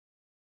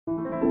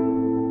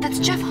That's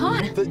Jeff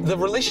Hahn. The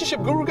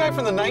relationship guru guy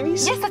from the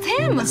 90s? Yes, that's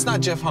him. That's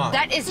not Jeff Hahn.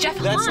 That is Jeff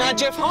Hahn. That's not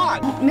Jeff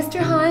Hahn. Mr.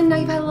 Hahn, now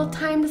you've had a little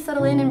time to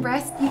settle in and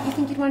rest. You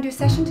think you'd want to do a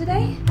session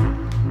today?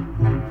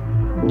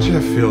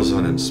 Jeff feels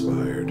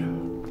uninspired.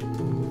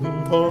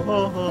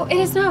 Oh, it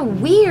is not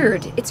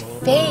weird. It's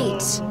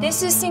fate.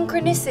 This is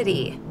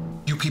synchronicity.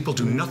 You people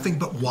do nothing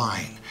but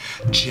whine.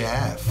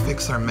 Jeff,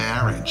 fix our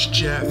marriage.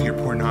 Jeff, your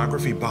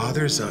pornography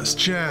bothers us.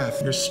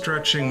 Jeff, you're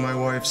stretching my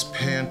wife's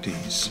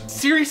panties.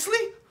 Seriously?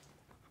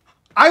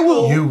 I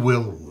will. You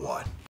will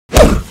what?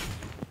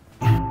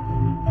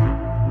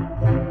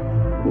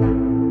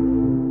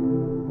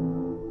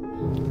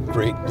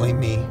 Great, blame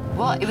me.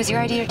 Well, it was your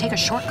idea to take a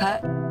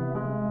shortcut.